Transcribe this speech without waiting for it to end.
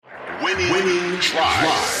Winning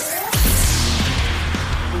Drive.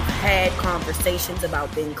 We've had conversations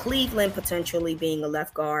about Ben Cleveland potentially being a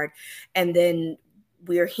left guard, and then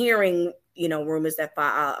we're hearing, rumors that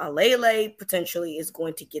Faalele potentially is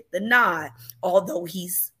going to get the nod, although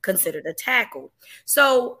he's considered a tackle.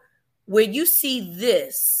 So when you see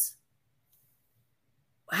this,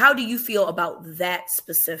 how do you feel about that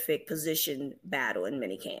specific position battle in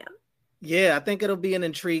minicamp? Yeah, I think it'll be an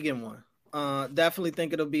intriguing one. Definitely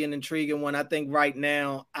think it'll be an intriguing one. I think right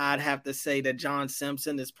now I'd have to say that John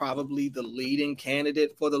Simpson is probably the leading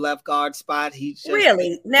candidate for the left guard spot.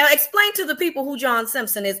 Really? Now explain to the people who John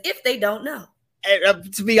Simpson is if they don't know.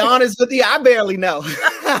 To be honest with you, I barely know.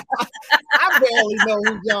 I barely know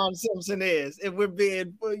who John Simpson is. If we're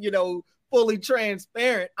being, fully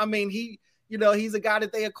transparent. I mean, he's a guy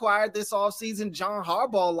that they acquired this offseason. John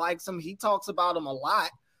Harbaugh likes him. He talks about him a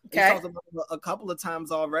lot. Okay. He talked about him a couple of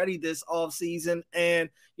times already this offseason. And,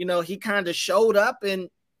 he kind of showed up, and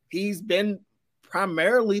he's been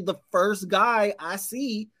primarily the first guy I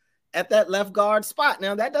see at that left guard spot.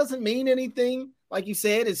 Now, that doesn't mean anything. Like you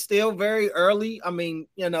said, it's still very early. I mean,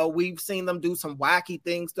 we've seen them do some wacky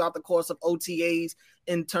things throughout the course of OTAs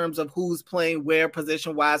in terms of who's playing where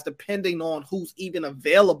position-wise, depending on who's even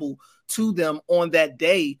available to them on that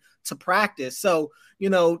day to practice. So,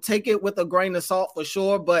 take it with a grain of salt for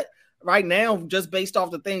sure. But right now, just based off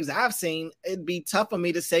the things I've seen, it'd be tough for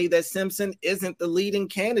me to say that Simpson isn't the leading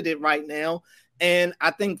candidate right now. And I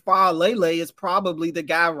think Faalele is probably the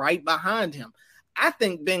guy right behind him. I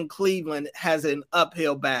think Ben Cleveland has an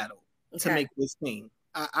uphill battle to make this team.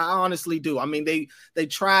 I honestly do. I mean, they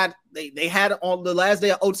tried, they had on the last day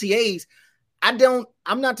of OTAs. I'm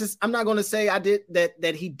not going to say I did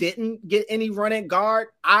that he didn't get any run at guard.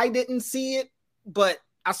 I didn't see it, but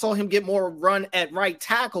I saw him get more run at right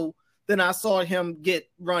tackle than I saw him get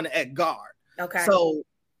run at guard. Okay. So,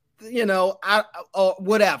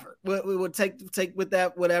 whatever. We would take with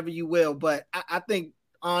that whatever you will, but I think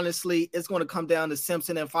honestly, it's going to come down to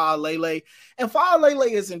Simpson and Faalele. And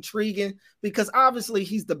Faalele is intriguing because obviously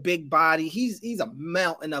he's the big body. He's a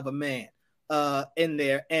mountain of a man in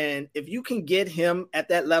there. And if you can get him at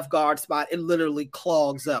that left guard spot, it literally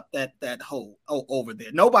clogs up that hole over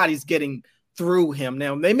there. Nobody's getting through him.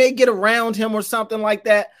 Now, they may get around him or something like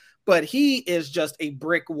that, but he is just a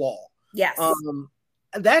brick wall. Yes.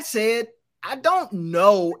 That said, I don't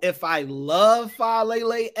know if I love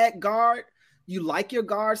Faalele at guard. You like your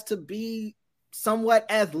guards to be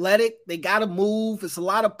somewhat athletic. They got to move. It's a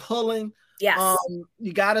lot of pulling. Yes.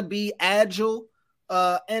 You got to be agile.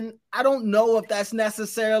 And I don't know if that's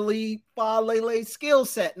necessarily Faalele's skill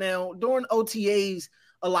set. Now, during OTAs,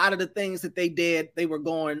 a lot of the things that they did, they were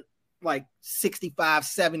going like 65,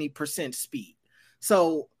 70% speed.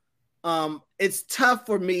 So it's tough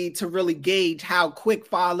for me to really gauge how quick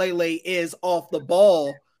Faalele is off the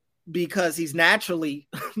ball, because he's naturally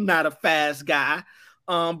not a fast guy,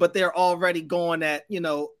 but they're already going at,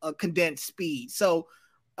 a condensed speed. So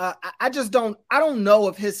I don't know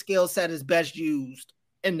if his skill set is best used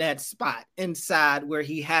in that spot inside where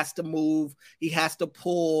he has to move, he has to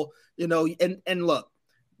pull, and look,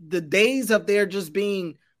 the days of there just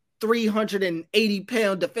being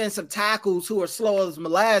 380-pound defensive tackles who are slow as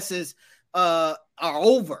molasses are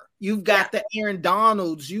over. You've got the Aaron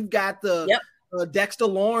Donalds, you've got the Dexter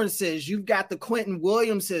Lawrences, you've got the Quentin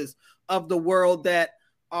Williamses of the world that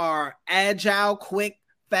are agile, quick,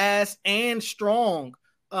 fast, and strong,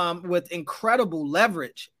 with incredible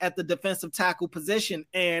leverage at the defensive tackle position.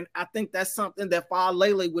 And I think that's something that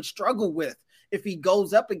Faalele would struggle with if he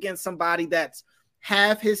goes up against somebody that's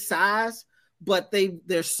half his size, but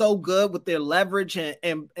they're so good with their leverage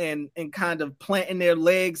and kind of planting their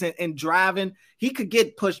legs and driving. He could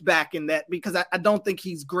get pushed back in that, because I don't think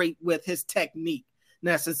he's great with his technique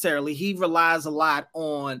necessarily. He relies a lot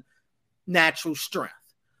on natural strength.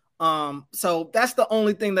 So that's the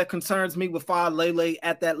only thing that concerns me with Faalele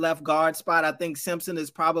at that left guard spot. I think Simpson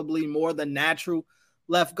is probably more the natural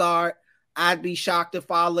left guard. I'd be shocked if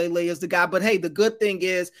Faalele is the guy. But hey, the good thing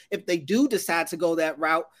is if they do decide to go that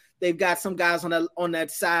route, they've got some guys on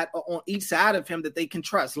that side, on each side of him, that they can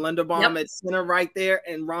trust. Linderbaum at center right there,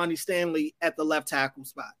 and Ronnie Stanley at the left tackle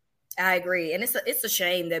spot. I agree. And it's a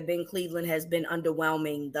shame that Ben Cleveland has been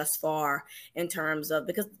underwhelming thus far in terms of,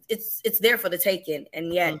 because it's there for the taking,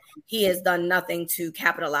 and yet he has done nothing to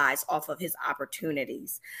capitalize off of his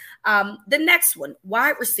opportunities. The next one,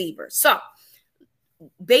 wide receiver. So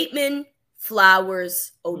Bateman,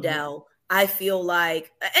 Flowers, Odell. I feel like,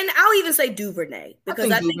 and I'll even say Duvernay, because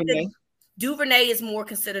I think that Duvernay is more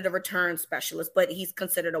considered a return specialist, but he's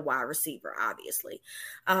considered a wide receiver, obviously.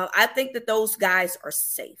 I think that those guys are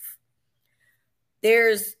safe.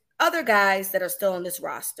 There's other guys that are still on this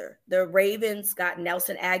roster. The Ravens got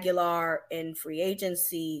Nelson Aguilar in free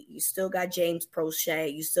agency. You still got James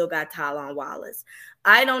Prochet. You still got Tylan Wallace.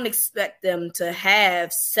 I don't expect them to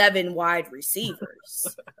have 7 wide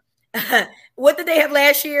receivers. What did they have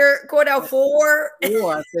last year? Cordell, 4?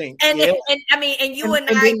 4, I think. and yeah. and you and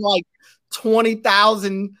I then like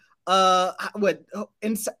 20,000. It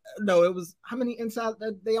was how many inside?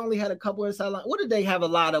 They only had a couple inside line. What did they have a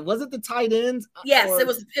lot of? Was it the tight ends? Yes, it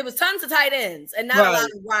was tons of tight ends and not a lot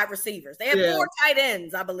of wide receivers. They had 4 tight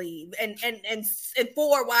ends, I believe, and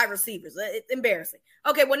 4 wide receivers. It's embarrassing.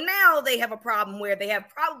 Okay, well now they have a problem where they have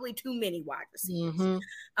probably too many wide receivers.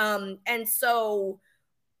 And so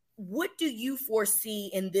what do you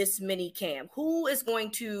foresee in this mini camp? Who is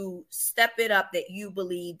going to step it up that you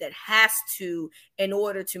believe that has to in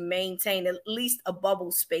order to maintain at least a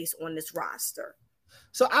bubble space on this roster?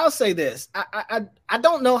 So I'll say this. I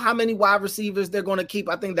don't know how many wide receivers they're going to keep.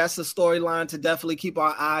 I think that's a storyline to definitely keep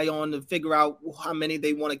our eye on to figure out how many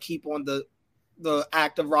they want to keep on the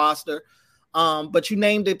active roster. But you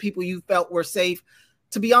named the people you felt were safe.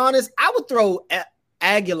 To be honest, I would throw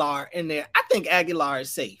Aguilar in there. I think Aguilar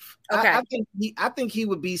is safe. Okay. I think he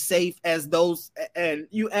would be safe as those, and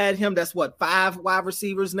you add him. That's what 5 wide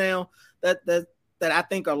receivers now that I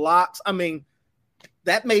think are locks. I mean,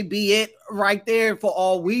 that may be it right there for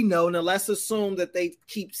all we know. Now let's assume that they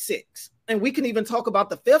keep 6, and we can even talk about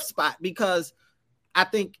the 5th spot because I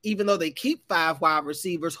think even though they keep 5 wide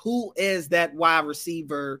receivers, who is that wide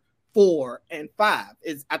receiver 4 and 5?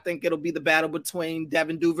 I think it'll be the battle between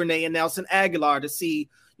Devin Duvernay and Nelson Aguilar to see,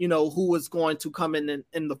 who is going to come in the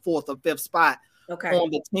 4th or 5th spot on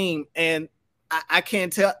the team. And I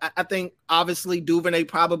can't tell. I think obviously Duvernay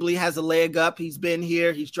probably has a leg up. He's been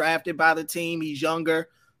here. He's drafted by the team. He's younger.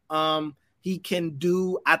 He can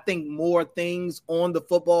do, I think, more things on the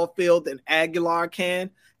football field than Aguilar can.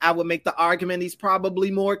 I would make the argument he's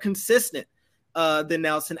probably more consistent than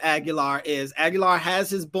Nelson Aguilar is. Aguilar has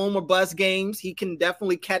his boom or bust games. He can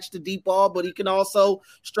definitely catch the deep ball, but he can also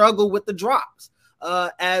struggle with the drops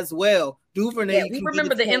as well. Duvernay. Yeah, we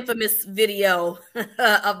remember the infamous video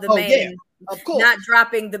of the man. Yeah, of course. Not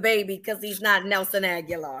dropping the baby because he's not Nelson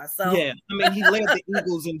Aguilar. So yeah, I mean, he led the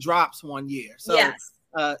Eagles in drops one year. So yes.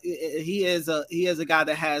 He is a guy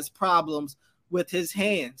that has problems with his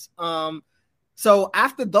hands. So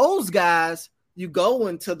after those guys, you go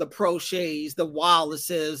into the Prochets, the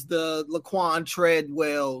Wallaces, the Laquan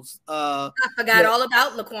Treadwells. I forgot all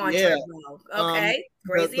about Laquan Treadwell. Okay,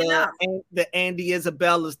 crazy enough. The Andy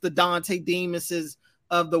Isabellas, the Dante Demases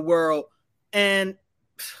of the world. And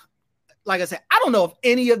like I said, I don't know if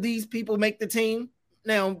any of these people make the team.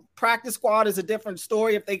 Now, practice squad is a different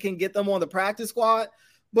story if they can get them on the practice squad.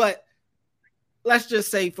 But let's just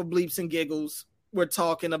say for bleeps and giggles, we're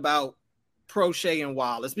talking about Prochet and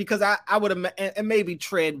Wallace, because I would have, and maybe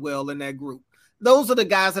Treadwell in that group. Those are the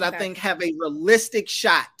guys that I think have a realistic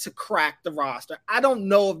shot to crack the roster. I don't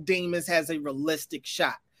know if Demas has a realistic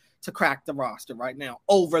shot to crack the roster right now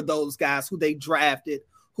over those guys who they drafted,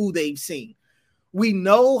 who they've seen. We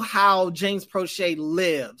know how James Prochet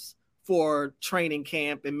lives for training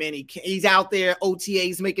camp and he's out there,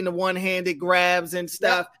 OTAs making the one-handed grabs and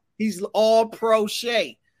stuff. Yep. He's all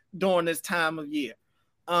Prochet during this time of year.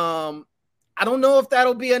 I don't know if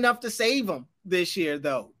that'll be enough to save him this year,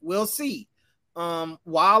 though. We'll see.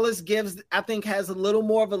 Wallace has a little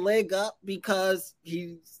more of a leg up because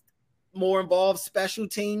he's more involved special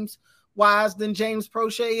teams wise than James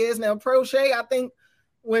Prochet is. Now, Prochet, I think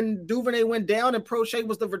when Duvernay went down and Prochet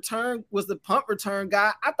was the punt return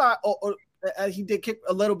guy, I thought he did kick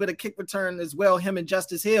a little bit of kick return as well, him and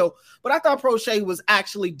Justice Hill. But I thought Prochet was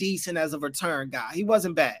actually decent as a return guy. He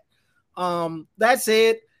wasn't bad. That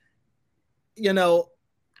said,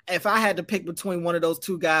 if I had to pick between one of those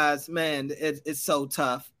two guys, man, it's so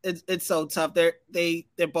tough. It's so tough. They're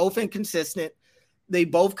both inconsistent. They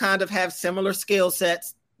both kind of have similar skill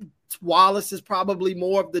sets. Wallace is probably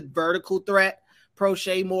more of the vertical threat.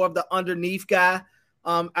 Prochet more of the underneath guy.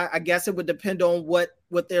 I guess it would depend on what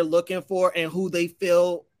they're looking for and who they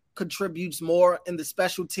feel contributes more in the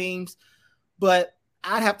special teams. But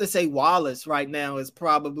I'd have to say Wallace right now is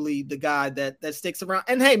probably the guy that sticks around.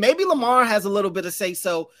 And hey, maybe Lamar has a little bit of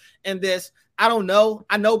say-so in this. I don't know.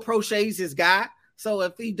 I know Prochet's his guy. So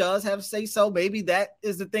if he does have say-so, maybe that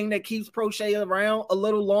is the thing that keeps Prochet around a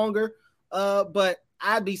little longer. But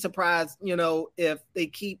I'd be surprised, if they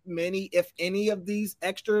keep if any of these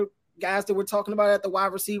extra guys that we're talking about at the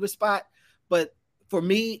wide receiver spot. But for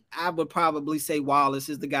me, I would probably say Wallace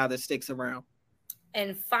is the guy that sticks around.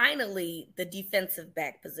 And finally, the defensive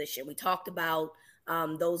back position. We talked about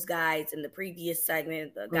those guys in the previous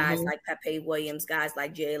segment, the guys like Pepe Williams, guys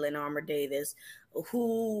like Jalen Armour-Davis,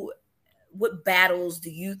 what battles do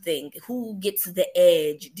you think, who gets the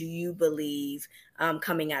edge, do you believe,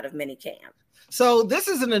 coming out of minicamp? So this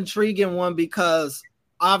is an intriguing one because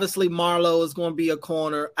obviously Marlo is going to be a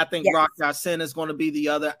corner. I think Rock Ya-Sin is going to be the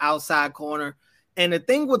other outside corner. And the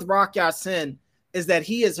thing with Rock Ya-Sin is that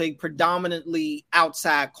he is a predominantly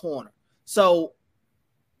outside corner. So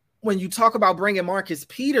when you talk about bringing Marcus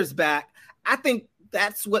Peters back, I think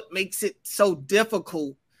that's what makes it so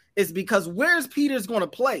difficult, is because where's Peters going to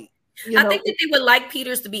play? I think that they would like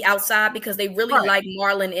Peters to be outside because they really like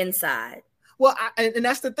Marlon inside. Well, and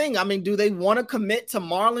that's the thing. I mean, do they want to commit to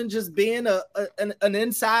Marlon just being an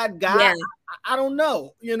inside guy? Yeah. I don't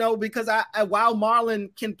know, because while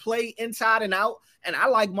Marlon can play inside and out, and I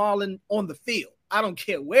like Marlon on the field, I don't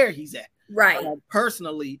care where he's at, right?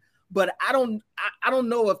 Personally, but I don't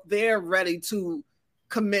know if they're ready to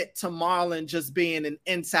commit to Marlon just being an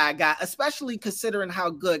inside guy, especially considering how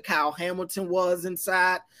good Kyle Hamilton was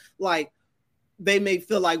inside. Like, they may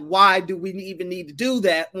feel like, why do we even need to do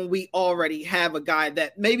that when we already have a guy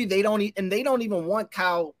that maybe they don't even want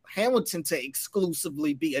Kyle Hamilton to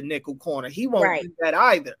exclusively be a nickel corner. He won't do that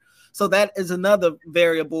either. So that is another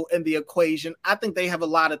variable in the equation. I think they have a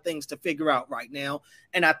lot of things to figure out right now.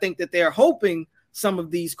 And I think that they're hoping some of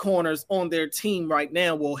these corners on their team right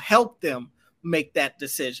now will help them make that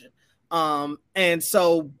decision. And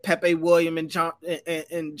so Pepe Williams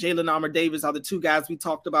and Jalen Armour-Davis are the two guys we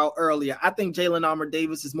talked about earlier. I think Jalen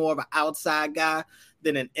Armour-Davis is more of an outside guy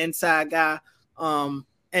than an inside guy.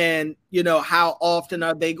 And how often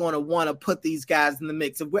are they going to want to put these guys in the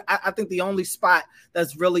mix? I think the only spot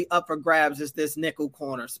that's really up for grabs is this nickel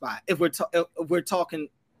corner spot. If we're talking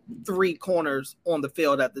three corners on the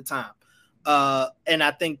field at the time. And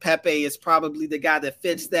I think Pepe is probably the guy that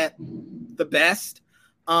fits that the best.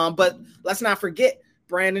 But let's not forget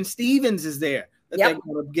Brandon Stevens is there that they're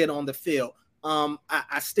going to get on the field.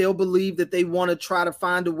 I still believe that they want to try to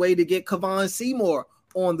find a way to get Kevon Seymour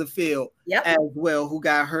on the field as well, who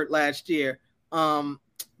got hurt last year.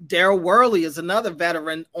 Daryl Worley is another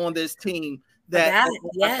veteran on this team that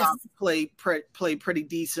played pretty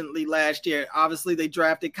decently last year. Obviously, they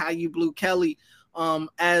drafted Caillou Blue Kelly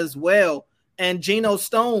as well. And Geno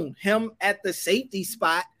Stone, him at the safety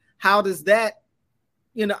spot, how does that,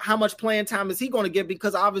 how much playing time is he going to get?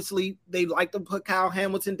 Because obviously they like to put Kyle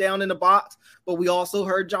Hamilton down in the box, but we also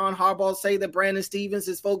heard John Harbaugh say that Brandon Stevens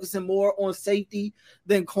is focusing more on safety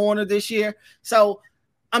than corner this year. So,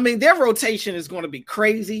 I mean, their rotation is going to be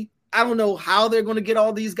crazy. I don't know how they're going to get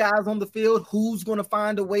all these guys on the field. Who's going to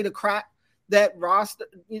find a way to crack that roster,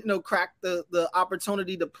 crack the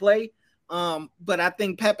opportunity to play. But I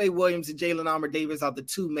think Pepe Williams and Jalen Armour-Davis are the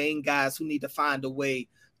two main guys who need to find a way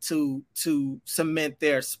to cement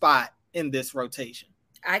their spot in this rotation.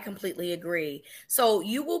 I completely agree. So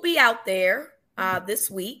you will be out there this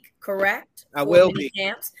week, correct? I will be.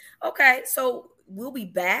 Camps. Okay, so we'll be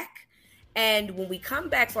back. And when we come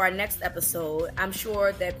back for our next episode, I'm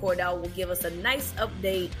sure that Cordell will give us a nice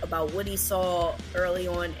update about what he saw early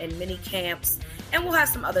on in mini camps. And we'll have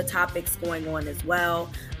some other topics going on as well.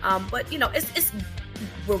 But,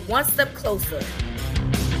 we're one step closer